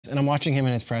and I'm watching him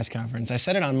in his press conference. I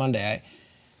said it on Monday.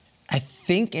 I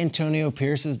think Antonio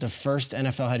Pierce is the first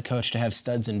NFL head coach to have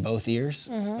studs in both ears.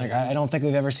 Like, I don't think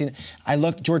we've ever seen it. I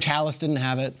looked, George Halas didn't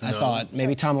have it. I thought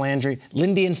maybe Tom Landry.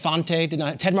 Lindy Infante did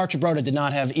not. Ted Marchibroda did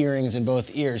not have earrings in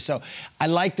both ears. So I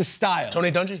like the style.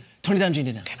 Tony Dungy? Tony Dungy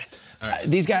did not. Damn it. Right.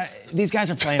 These guys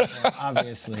are playing for it,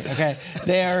 obviously, okay?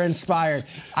 They are inspired.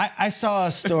 I saw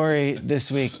a story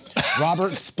this week.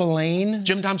 Robert Spillane.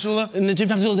 Jim Tomsula? And Jim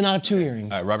Tomsula did not have 2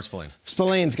 earrings. All right, Robert Spillane.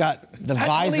 Spillane's got the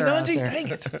visor out there. Dang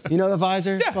it. You know the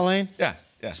visor, Yeah. Spillane? Yeah.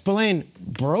 Spillane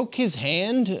broke his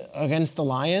hand against the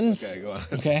Lions. Okay, go on.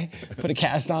 Okay, put a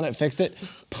cast on it, fixed it.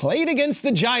 Played against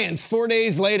the Giants 4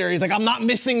 days later. He's like, I'm not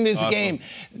missing this game.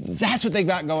 That's what they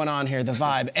got going on here, the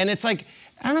vibe. And it's like,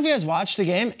 I don't know if you guys watched the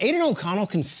game. Aiden O'Connell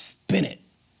can spin it.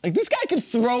 Like, this guy could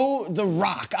throw the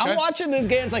rock. I'm watching this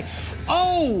game. It's like,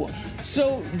 oh,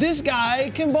 so this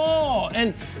guy can ball.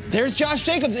 And there's Josh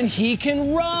Jacobs, and he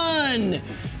can run.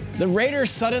 The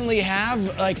Raiders suddenly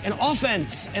have, like, an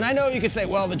offense. And I know you could say,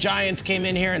 well, the Giants came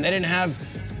in here and they didn't have...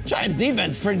 Giants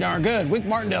defense pretty darn good. Wink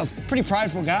Martindale's a pretty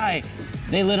prideful guy.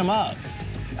 They lit him up.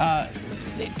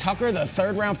 Tucker, the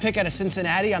 3rd-round pick out of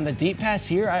Cincinnati on the deep pass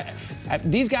here.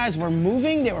 These guys were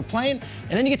moving, they were playing,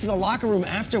 and then you get to the locker room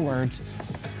afterwards.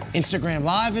 Instagram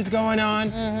Live is going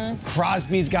on.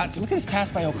 Crosby's got... Look at this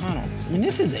pass by O'Connell. I mean,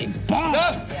 this is a bomb.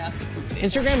 Yeah.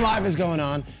 Instagram Live is going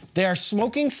on. They are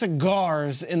smoking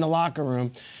cigars in the locker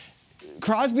room.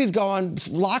 Crosby's going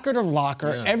locker to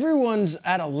locker. Yeah. Everyone's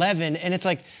at 11, and it's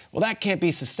like, well, that can't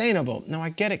be sustainable. No, I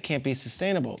get it can't be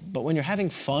sustainable. But when you're having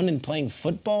fun and playing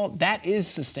football, that is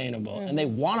sustainable. And they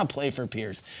want to play for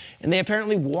Pierce. And they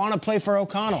apparently want to play for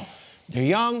O'Connell. They're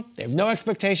young. They have no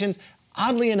expectations.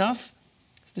 Oddly enough,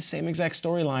 it's the same exact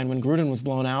storyline when Gruden was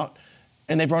blown out.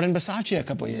 And they brought in Bisaccia a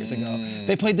couple years ago.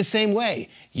 They played the same way.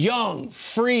 Young,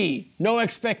 free, no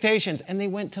expectations. And they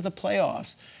went to the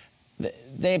playoffs.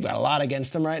 They've got a lot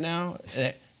against them right now.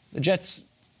 The Jets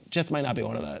might not be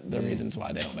one of the reasons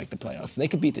why they don't make the playoffs. They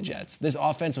could beat the Jets. This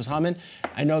offense was humming.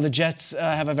 I know the Jets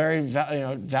have a very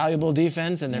valuable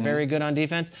defense, and they're very good on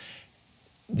defense.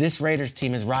 This Raiders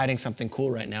team is riding something cool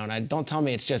right now, and don't tell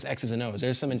me it's just X's and O's.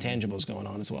 There's some intangibles going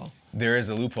on as well. There is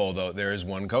a loophole, though. There is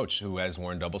one coach who has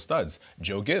worn double studs.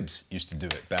 Joe Gibbs used to do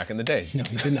it back in the day. No,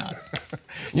 he did not.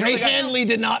 Ray Handley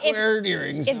did not wear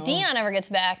earrings. If Deion ever gets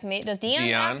back, does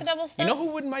Deion rock the double studs? You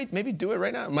know who might maybe do it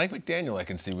right now? Mike McDaniel I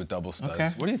can see with double studs.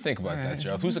 Okay. What do you think about that,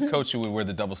 Jeff? Who's a coach who would wear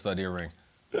the double stud earring?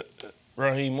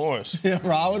 Raheem Morris. Yeah,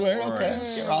 Ra would wear it. Okay,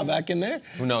 get Ra back in there.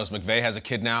 Who knows? McVay has a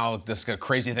kid now. Just got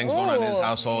crazy things going on in his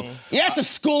household. Yeah, it's a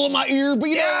school in my ear, but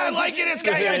you know. I like it. It's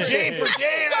got a J for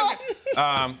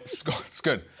Jan. It's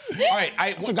good. All right,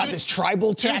 I also got this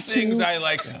tribal tattoo. 2 things I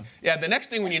like. Yeah, the next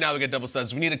thing we need now to get double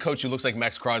studs, we need a coach who looks like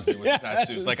Max Crosby with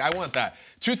tattoos. Like, I want that.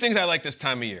 2 things I like this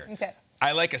time of year. Okay.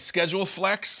 I like a schedule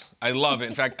flex. I love it.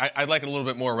 In fact, I like it a little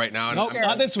bit more right now. Nope,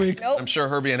 not this week. Nope. I'm sure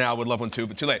Herbie and Al would love one too,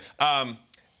 but too late.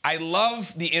 I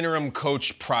love the interim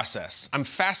coach process. I'm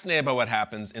fascinated by what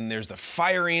happens, and there's the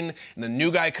firing, and the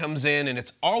new guy comes in, and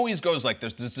it always goes like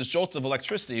this. There's this jolt of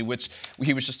electricity, which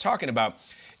he was just talking about.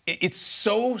 It's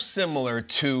so similar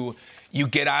to you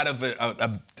get out of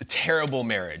a terrible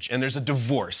marriage, and there's a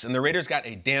divorce, and the Raiders got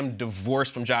a damn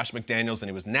divorce from Josh McDaniels, and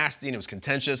it was nasty, and it was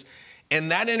contentious. And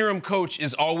that interim coach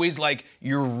is always like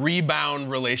your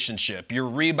rebound relationship, your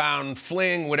rebound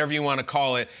fling, whatever you want to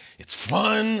call it. It's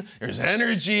fun. There's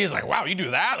energy. It's like, wow, you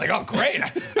do that? Like, oh, great. I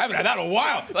haven't had that in a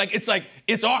while.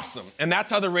 It's awesome. And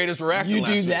that's how the Raiders were acting last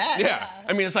week. You do that? Yeah.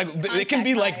 I mean, it's like, it can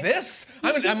be like this.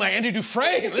 I'm like Andy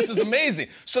Dufresne. This is amazing.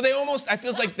 So I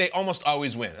feel like they almost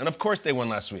always win. And of course they won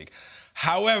last week.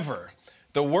 However,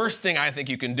 the worst thing I think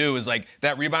you can do is like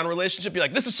that rebound relationship. You're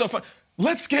like, this is so fun.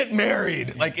 Let's get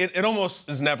married. Like, it almost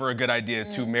is never a good idea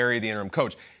to marry the interim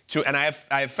coach. And I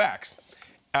have facts.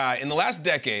 In the last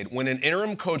decade, when an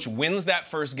interim coach wins that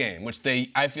first game, which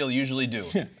I feel usually do,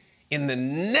 in the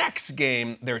next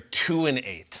game, they're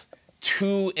 2-8.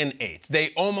 2-8.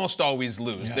 They almost always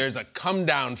lose. Yeah. There's a come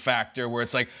down factor where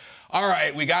it's like, all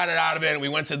right, we got it out of it, and we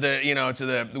went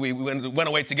we went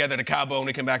away together to Cabo, and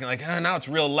we came back and like, now it's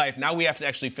real life. Now we have to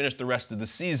actually finish the rest of the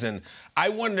season. I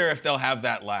wonder if they'll have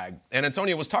that lag. And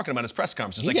Antonio was talking about his press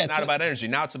conference. It's like, it's not about energy.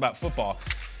 Now it's about football.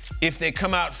 If they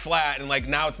come out flat and like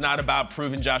now it's not about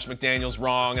proving Josh McDaniels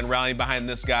wrong and rallying behind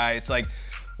this guy, it's like,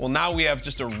 well, now we have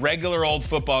just a regular old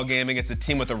football game against a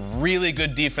team with a really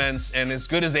good defense, and as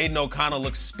good as Aiden O'Connell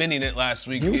looked spinning it last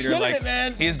week, Peter,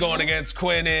 he's going against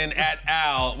Quinnen et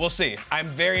al. We'll see. I'm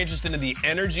very interested in the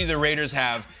energy the Raiders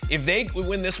have. If they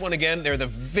win this one again, they're the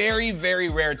very, very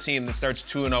rare team that starts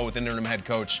 2-0 with an interim head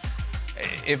coach.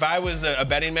 if I was a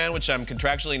betting man, which I'm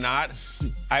contractually not,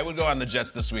 I would go on the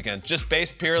Jets this weekend, just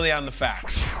based purely on the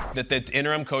facts that the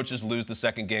interim coaches lose the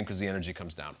second game because the energy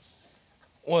comes down.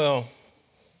 Well,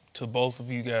 to both of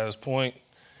you guys' point,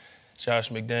 Josh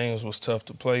McDaniels was tough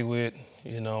to play with,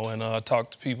 and I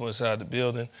talked to people inside the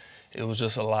building. It was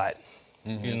just a lot,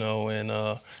 and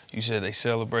you said they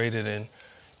celebrated, and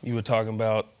you were talking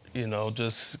about,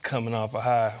 just coming off a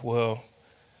high. Well,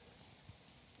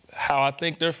 how I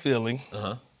think they're feeling,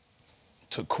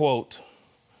 to quote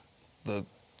the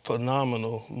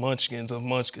phenomenal Munchkins of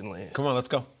Munchkinland. Come on, let's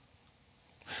go.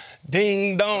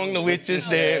 Ding dong, the witch is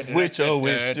dead. Witch, oh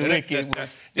witch, the wicked witch.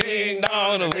 Ding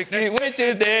dong, the wicked witch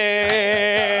is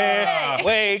dead.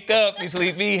 Wake up, you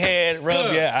sleepy head.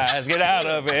 Rub your eyes, get out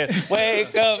of bed.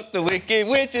 Wake up, the wicked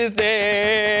witch is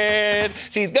dead.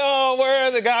 She's gone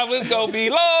where the goblins go.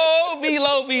 Below,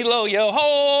 below, below your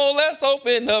hole. Let's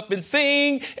open up and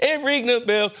sing and ring the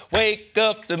bells. Wake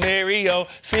up, the Mario.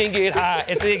 Sing it high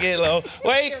and sing it low.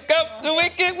 Wake up, the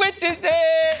wicked witch is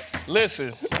dead.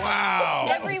 Listen. Wow.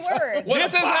 Every word.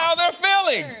 This is how they're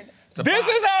feeling. This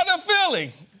is how they're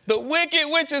feeling. The wicked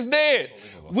witch is dead.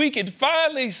 We could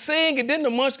finally sing, and then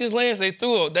the Munchkins Lands, they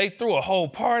threw a whole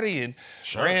party and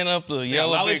ran up the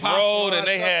Yellow Brick Road, and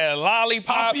they had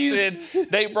lollipops, and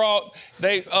they brought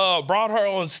her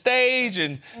on stage,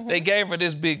 and they gave her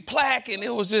this big plaque, and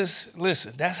it was just,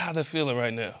 listen, that's how they're feeling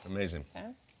right now. Amazing. Okay.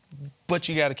 But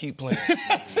you got to keep playing.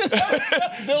 Bill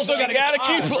still got to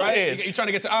keep playing. Right? You're trying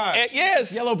to get to Oz. And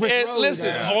yes. Yellow Brick Road.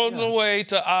 Listen, on the way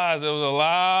to Oz, there was a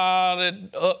lot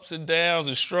of ups and downs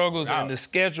and struggles, and the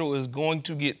schedule is going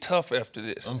to get tough after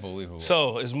this. Unbelievable.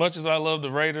 So, as much as I love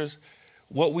the Raiders,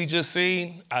 what we just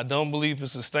seen, I don't believe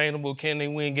it's sustainable. Can they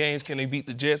win games? Can they beat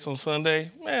the Jets on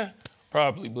Sunday?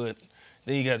 Probably, but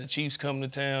then you got the Chiefs coming to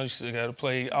town. You still got to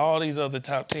play all these other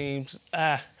top teams.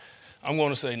 I'm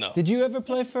going to say no. Did you ever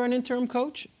play for an interim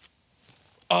coach?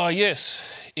 Yes,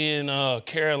 in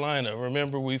Carolina.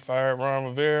 Remember we fired Ron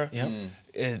Rivera? Yep.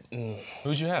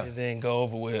 Who'd you have? It didn't go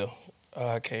over well.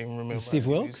 I can't even remember. Steve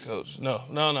Wilkes? Coach.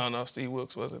 No. Steve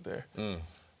Wilkes wasn't there.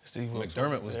 Steve Wilkes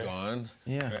McDermott was gone.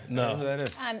 Yeah. No. Who that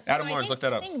is? Adam Lawrence, look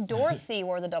that up. I think Dorothy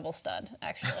wore the double stud,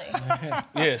 actually.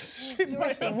 Yes.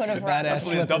 Dorothy would have run. Badass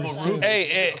slippers.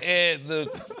 Hey,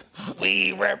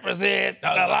 we represent the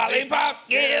Lollipop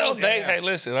Guild. Hey,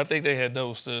 listen, I think they had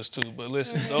double studs too, but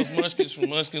listen, those Munchkins from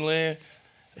Munchkinland,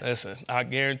 listen, I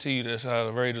guarantee you that's how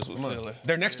the Raiders were feeling.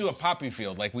 They're next to a poppy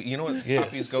field. Like, you know what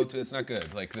poppies go to? It's not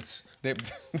good. Like, they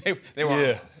were.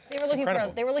 Yeah. They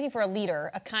were looking for a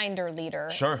leader, a kinder leader.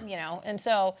 Sure. And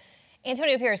so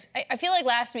Antonio Pierce, I feel like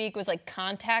last week was like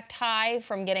contact high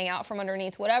from getting out from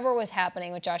underneath whatever was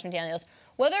happening with Josh McDaniels.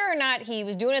 Whether or not he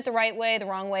was doing it the right way, the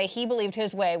wrong way, he believed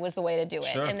his way was the way to do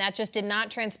it. Sure. And that just did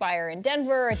not transpire in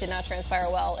Denver. It did not transpire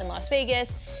well in Las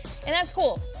Vegas. And that's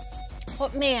cool.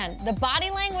 But man, the body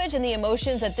language and the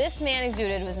emotions that this man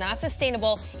exuded was not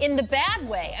sustainable in the bad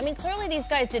way. I mean, clearly these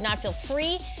guys did not feel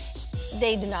free.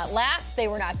 They did not laugh. They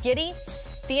were not giddy.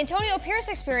 The Antonio Pierce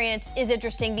experience is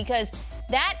interesting because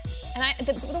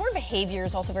the word behavior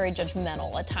is also very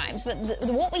judgmental at times, but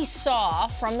what we saw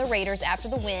from the Raiders after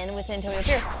the win with Antonio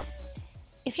Pierce,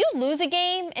 if you lose a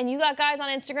game and you got guys on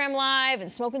Instagram Live and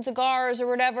smoking cigars or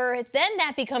whatever, then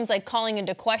that becomes like calling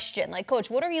into question. Like, Coach,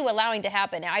 what are you allowing to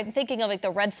happen? I'm thinking of like the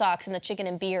Red Sox and the chicken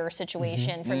and beer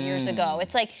situation from years ago.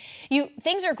 It's like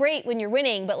things are great when you're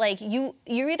winning, but like you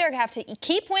either have to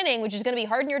keep winning, which is going to be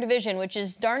hard in your division, which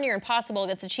is darn near impossible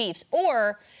against the Chiefs,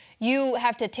 or you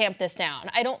have to tamp this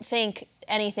down. I don't think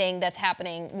anything that's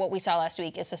happening, what we saw last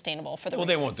week, is sustainable for the Raiders.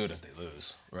 Well, they won't do it if they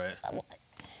lose, right?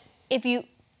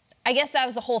 I guess that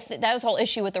was the whole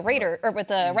issue with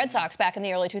the Red Sox back in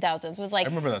the early 2000s. Was like, I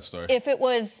remember that story. If it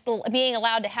was being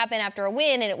allowed to happen after a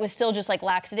win and it was still just like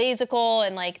lackadaisical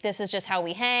and like this is just how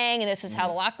we hang and this is how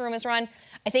the locker room is run,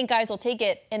 I think guys will take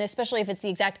it, and especially if it's the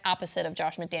exact opposite of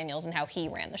Josh McDaniels and how he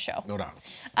ran the show. No doubt.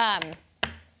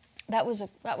 That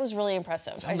was really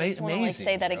impressive. I just want to like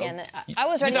say that again. I I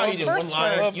was ready you to did first one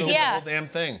line, verse. you did the whole damn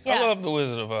thing. Yeah. I love the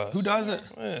Wizard of Oz. Who doesn't?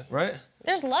 Yeah. Right?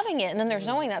 There's loving it, and then there's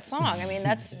knowing that song. I mean,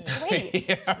 that's great.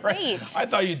 Yeah, right. Great. I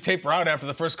thought you'd taper out after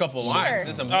the first couple of lines. Sure. This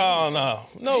is amazing. Oh,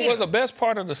 no. It was the best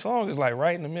part of the song is like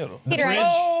right in the middle. Peter, Peter,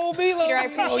 I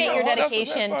appreciate your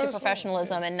dedication to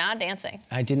professionalism and not dancing.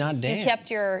 I did not dance. You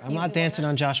kept your. I'm not dancing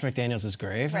on Josh McDaniels'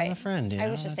 grave. Right. I'm a friend. I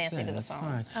was just dancing to the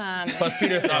song. Plus,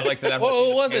 Peter thought like that.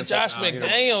 Well, it wasn't Josh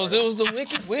McDaniels. It was the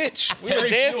Wicked Witch. We were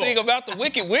dancing about the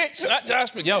Wicked Witch, not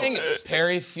Josh McDaniels.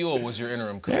 Perry Fuel was your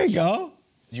interim coach. There you go.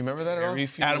 Do you remember that at all?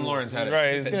 Adam Lawrence had it.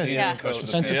 Right. It's Good. Yeah.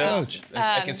 Defensive coach.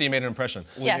 I can see you made an impression.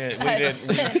 Yes,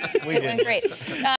 We did. it went great.